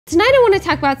Tonight I want to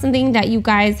talk about something that you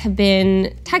guys have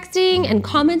been texting and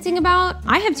commenting about.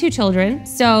 I have 2 children,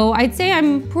 so I'd say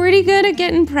I'm pretty good at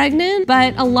getting pregnant,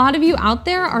 but a lot of you out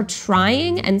there are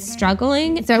trying and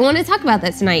struggling. So I want to talk about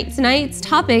that tonight. Tonight's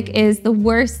topic is the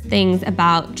worst things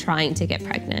about trying to get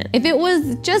pregnant. If it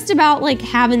was just about like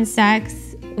having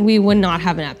sex, we would not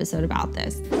have an episode about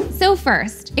this. So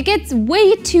first, it gets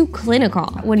way too clinical.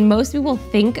 When most people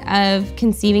think of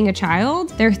conceiving a child,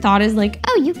 their thought is like,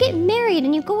 oh, you get married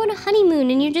and you go on a honeymoon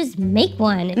and you just make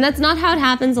one. And that's not how it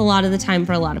happens a lot of the time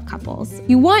for a lot of couples.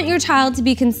 You want your child to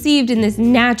be conceived in this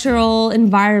natural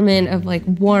environment of like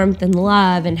warmth and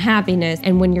love and happiness.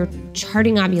 And when you're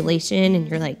charting ovulation and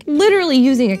you're like literally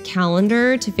using a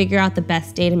calendar to figure out the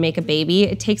best day to make a baby,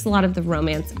 it takes a lot of the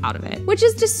romance out of it, which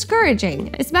is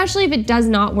discouraging, especially if it does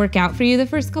not work out for you the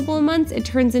first couple of months. It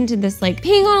turns into this like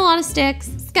peeing on a lot of sticks,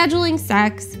 scheduling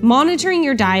sex, monitoring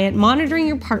your diet, monitoring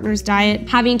your partner's diet,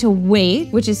 having to wait,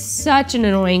 which is such an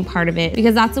annoying part of it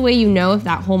because that's the way you know if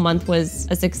that whole month was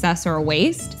a success or a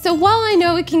waste. So while I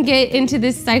know it can get into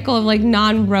this cycle of like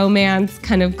non-romance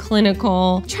kind of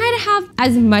clinical, try to have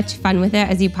as much fun with it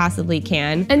as you possibly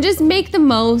can and just make the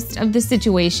most of the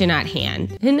situation at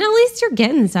hand. And at least you're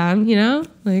getting some, you know,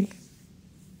 like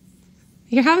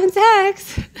you're having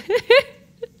sex.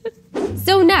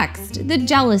 So next, the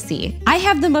jealousy. I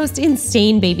have the most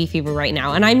insane baby fever right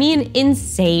now. And I mean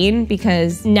insane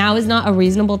because now is not a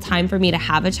reasonable time for me to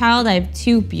have a child. I have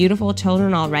 2 beautiful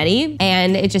children already.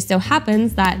 And it just so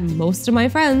happens that most of my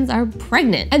friends are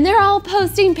pregnant. And they're all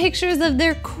posting pictures of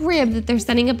their crib that they're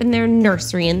setting up in their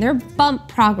nursery and their bump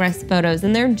progress photos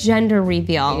and their gender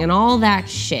reveal and all that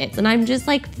shit. And I'm just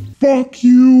like, fuck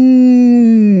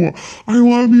you! I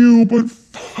love you, but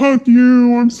fuck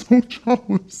you, I'm so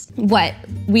jealous. What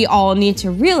we all need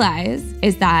to realize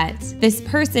is that this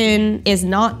person is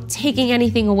not taking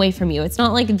anything away from you. It's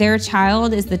not like their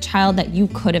child is the child that you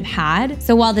could have had.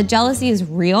 So while the jealousy is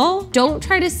real, don't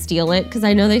try to steal it because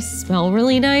I know they smell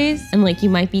really nice and like you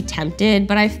might be tempted,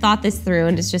 but I've thought this through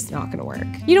and it's just not gonna work.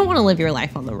 You don't wanna live your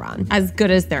life on the run, as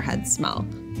good as their heads smell.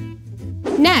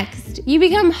 Next, you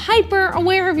become hyper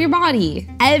aware of your body.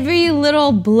 Every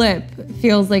little blip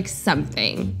feels like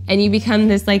something and you become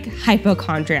this like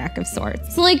hypochondriac of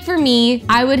sorts. So like for me,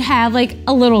 I would have like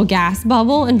a little gas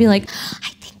bubble and be like, I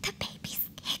think the baby's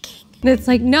kicking. And it's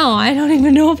like, no, I don't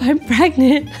even know if I'm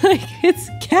pregnant. Like it's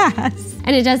gas.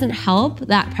 And it doesn't help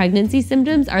that pregnancy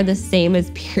symptoms are the same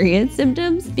as period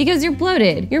symptoms because you're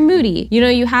bloated, you're moody, you know,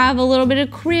 you have a little bit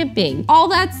of cramping. All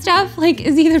that stuff like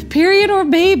is either period or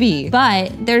baby,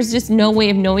 but there's just no way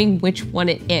of knowing which one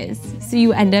it is. So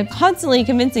you end up constantly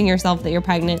convincing yourself that you're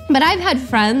pregnant. But I've had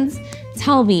friends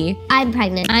tell me, I'm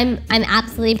pregnant. I'm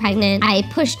absolutely pregnant. I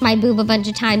pushed my boob a bunch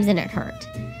of times and it hurt.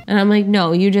 And I'm like,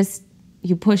 no, you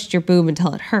pushed your boob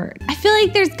until it hurt. I feel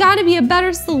like there's gotta be a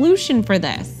better solution for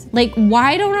this. Like,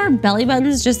 why don't our belly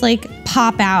buttons just like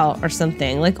pop out or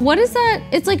something? Like, what is that?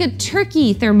 It's like a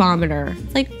turkey thermometer.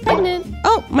 It's like, pregnant.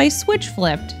 Oh, my switch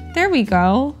flipped. There we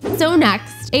go. So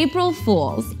next, April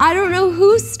Fools. I don't know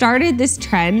who started this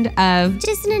trend of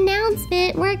just an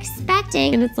announcement, we're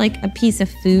expecting. And it's like a piece of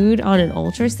food on an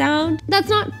ultrasound. That's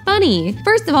not funny.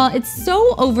 First of all, it's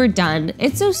so overdone.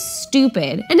 It's so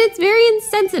stupid and it's very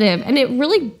insensitive and it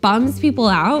really bums people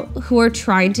out who are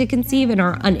trying to conceive and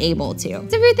are unable to. So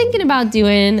if you're thinking about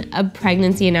doing a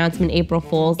pregnancy announcement April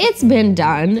Fools, it's been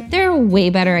done. There are way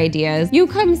better ideas. You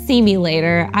come see me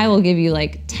later. I will give you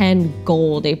like 10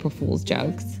 gold April Fool's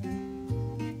jokes.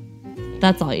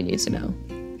 That's all you need to know.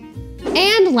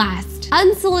 And last,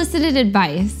 unsolicited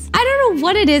advice. I don't know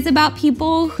what it is about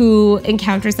people who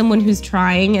encounter someone who's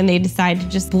trying and they decide to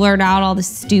just blurt out all the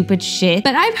stupid shit,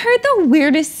 but I've heard the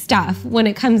weirdest stuff when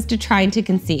it comes to trying to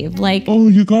conceive. Like, oh,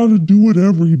 you gotta do it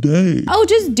every day. Oh,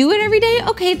 just do it every day?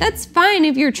 Okay, that's fine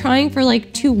if you're trying for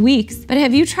like 2 weeks, but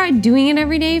have you tried doing it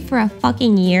every day for a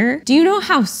fucking year? Do you know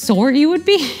how sore you would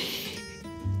be?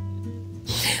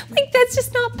 Like, that's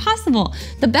just not possible.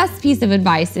 The best piece of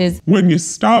advice is when you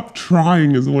stop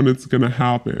trying is when it's gonna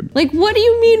happen. Like, what do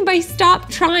you mean by stop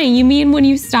trying? You mean when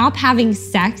you stop having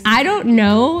sex? I don't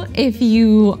know if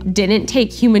you didn't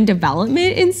take human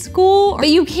development in school, but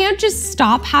you can't just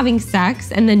stop having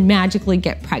sex and then magically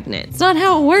get pregnant. It's not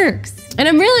how it works. And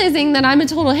I'm realizing that I'm a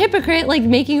total hypocrite, like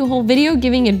making a whole video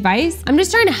giving advice. I'm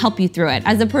just trying to help you through it.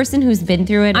 As a person who's been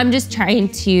through it, I'm just trying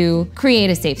to create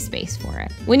a safe space for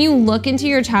it. When you look into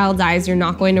your child's eyes, you're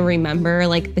not going to remember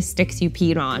like the sticks you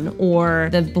peed on or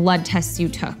the blood tests you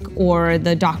took or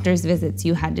the doctor's visits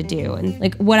you had to do and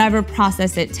like whatever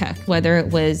process it took, whether it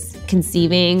was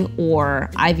conceiving or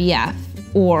IVF.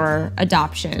 or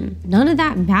adoption. None of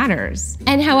that matters.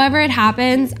 And however it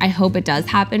happens, I hope it does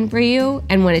happen for you.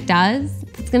 And when it does,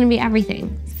 it's gonna be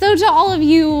everything. So to all of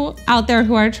you out there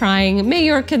who are trying, may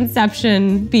your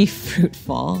conception be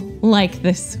fruitful, like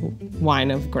this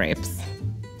wine of grapes.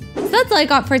 So that's all I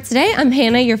got for today. I'm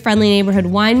Hannah, your friendly neighborhood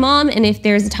wine mom, and if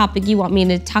there's a topic you want me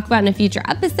to talk about in a future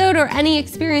episode or any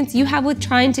experience you have with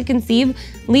trying to conceive,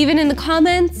 leave it in the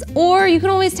comments, or you can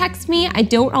always text me. I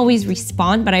don't always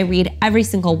respond, but I read every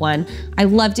single one. I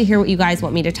love to hear what you guys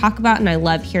want me to talk about, and I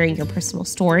love hearing your personal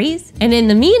stories. And in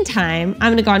the meantime,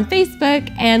 I'm gonna go on Facebook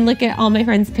and look at all my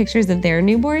friends' pictures of their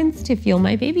newborns to feel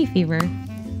my baby fever.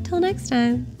 Till next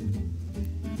time.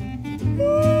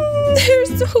 They're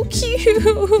so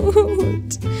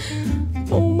cute.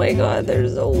 Oh my God, they're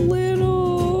so little.